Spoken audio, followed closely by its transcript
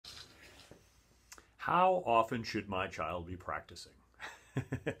How often should my child be practicing?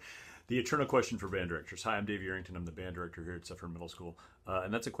 The eternal question for band directors. Hi, I'm Dave Arrington. I'm the band director here at Seffern Middle School.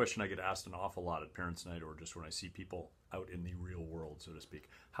 And that's a question I get asked an awful lot at Parents' Night or just when I see people out in the real world, so to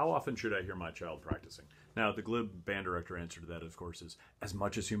speak. How often should I hear my child practicing? Now, the glib band director answer to that, of course, is as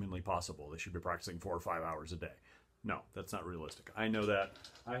much as humanly possible. They should be practicing 4 or 5 hours a day. No, that's not realistic. I know that.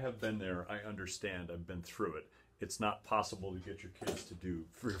 I have been there. I understand. I've been through it. It's not possible to get your kids to do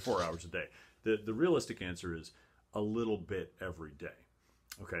 3 or 4 hours a day. The realistic answer is a little bit every day.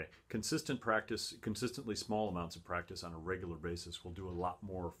 Okay, consistent practice, consistently small amounts of practice on a regular basis will do a lot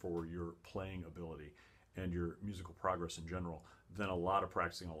more for your playing ability and your musical progress in general than a lot of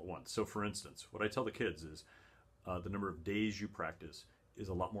practicing all at once. So, for instance, what I tell the kids is the number of days you practice is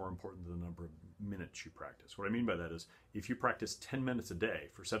a lot more important than the number of minutes you practice. What I mean by that is if you practice 10 minutes a day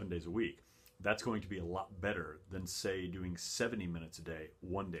for 7 days a week, that's going to be a lot better than, say, doing 70 minutes a day,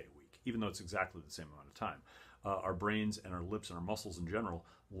 1 day a week, even though it's exactly the same amount of time. Our brains and our lips and our muscles in general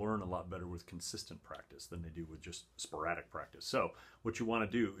learn a lot better with consistent practice than they do with just sporadic practice. So what you want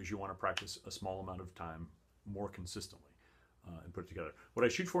to do is you want to practice a small amount of time more consistently and put it together. What I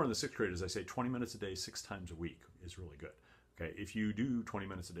shoot for in the 6th grade is I say 20 minutes a day, 6 times a week is really good. Okay, if you do 20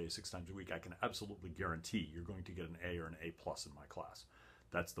 minutes a day, 6 times a week, I can absolutely guarantee you're going to get an A or an A plus in my class.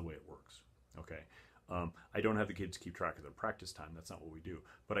 That's the way it works. Okay. I don't have the kids keep track of their practice time. That's not what we do.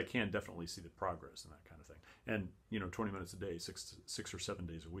 But I can definitely see the progress and that kind of thing. And, 20 minutes a day, six or 7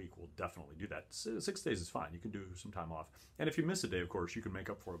 days a week will definitely do that. 6 days is fine. You can do some time off. And if you miss a day, of course, you can make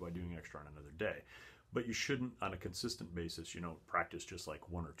up for it by doing extra on another day. But you shouldn't, on a consistent basis, practice just like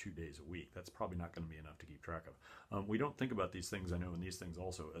 1 or 2 days a week. That's probably not going to be enough to keep track of. We don't think about these things, I know, and these things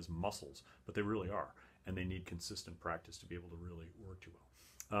also as muscles, but they really are. And they need consistent practice to be able to really work too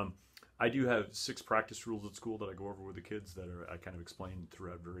well. I do have 6 practice rules at school that I go over with the kids that I kind of explain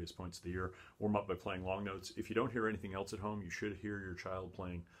throughout various points of the year. Warm up by playing long notes. If you don't hear anything else at home, you should hear your child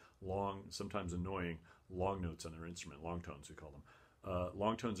playing long, sometimes annoying, long notes on their instrument, long tones we call them.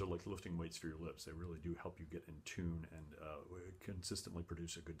 Long tones are like lifting weights for your lips. They really do help you get in tune and consistently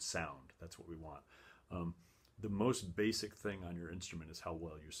produce a good sound. That's what we want. The most basic thing on your instrument is how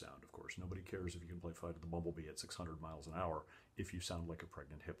well you sound, of course. Nobody cares if you can play Flight of the Bumblebee at 600 miles an hour if you sound like a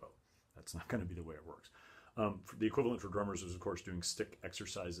pregnant hippo. That's not going to be the way it works. The equivalent for drummers is, of course, doing stick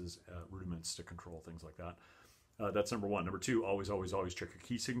exercises, rudiments, stick control, things like that. That's number 1. Number 2, always, always, always check your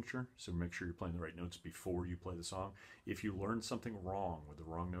key signature. So make sure you're playing the right notes before you play the song. If you learn something wrong with the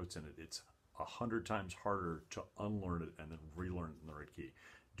wrong notes in it, it's 100 times harder to unlearn it and then relearn it in the right key.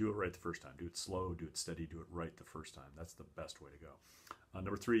 Do it right the first time. Do it slow, do it steady, do it right the first time. That's the best way to go.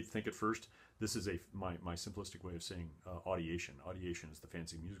 Number 3, think it first. This is my simplistic way of saying audiation. Audiation is the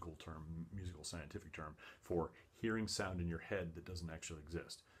fancy musical term, musical scientific term for hearing sound in your head that doesn't actually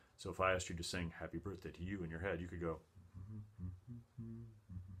exist. So if I asked you to sing Happy Birthday to You in your head, you could go,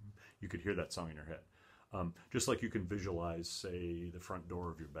 you could hear that song in your head. Just like you can visualize, say, the front door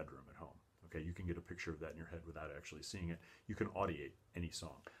of your bedroom at home. Okay, you can get a picture of that in your head without actually seeing it. You can audiate any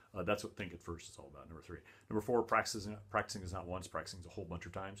song. That's what Think It First is all about, number 3. Number 4, practicing is not once, practicing is a whole bunch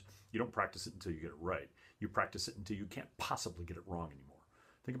of times. You don't practice it until you get it right. You practice it until you can't possibly get it wrong anymore.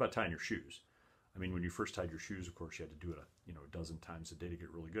 Think about tying your shoes. I mean, when you first tied your shoes, of course, you had to do it a dozen times a day to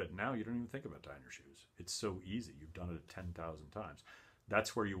get really good. Now you don't even think about tying your shoes. It's so easy. You've done it 10,000 times.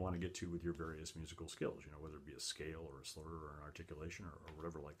 That's where you want to get to with your various musical skills, whether it be a scale or a slur or an articulation or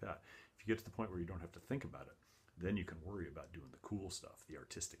whatever like that. If you get to the point where you don't have to think about it, then you can worry about doing the cool stuff, the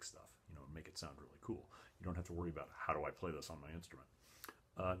artistic stuff, and make it sound really cool. You don't have to worry about how do I play this on my instrument.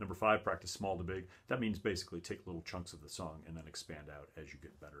 Number 5, practice small to big. That means basically take little chunks of the song and then expand out as you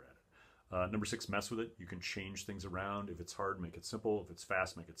get better at it. Number 6, mess with it. You can change things around. If it's hard, make it simple. If it's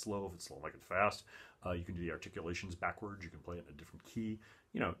fast, make it slow. If it's slow, make it fast. You can do the articulations backwards. You can play it in a different key.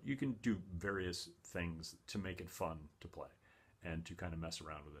 You can do various things to make it fun to play and to kind of mess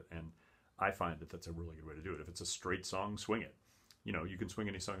around with it. And I find that that's a really good way to do it. If it's a straight song, swing it. You can swing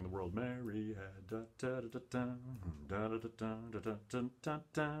any song in the world. Mary had da da da da da da da da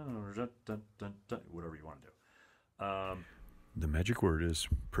da da da, whatever you want to do. The magic word is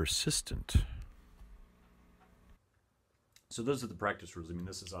persistent. So those are the practice rules. I mean,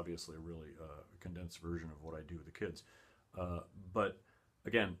 this is obviously a really condensed version of what I do with the kids. But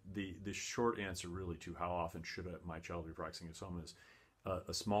again, the short answer really to how often should my child be practicing at home is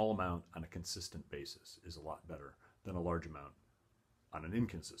a small amount on a consistent basis is a lot better than a large amount on an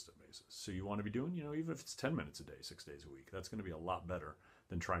inconsistent basis. So you want to be doing, even if it's 10 minutes a day, 6 days a week, that's going to be a lot better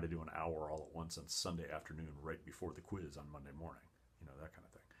than trying to do an hour all at once on Sunday afternoon right before the quiz on Monday morning, that kind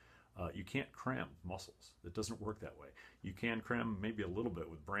of thing. You can't cram muscles. It doesn't work that way. You can cram maybe a little bit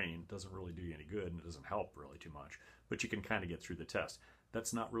with brain. It doesn't really do you any good, and it doesn't help really too much. But you can kind of get through the test.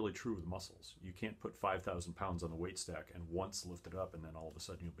 That's not really true with muscles. You can't put 5,000 pounds on the weight stack and once lift it up, and then all of a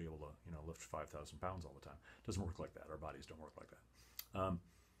sudden you'll be able to lift 5,000 pounds all the time. It doesn't work like that. Our bodies don't work like that.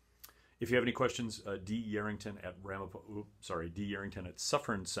 If you have any questions, D. Yerington at D. Yerington at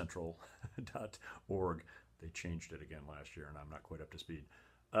sufferancentral.org. They changed it again last year, and I'm not quite up to speed.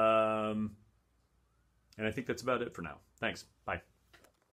 And I think that's about it for now. Thanks. Bye.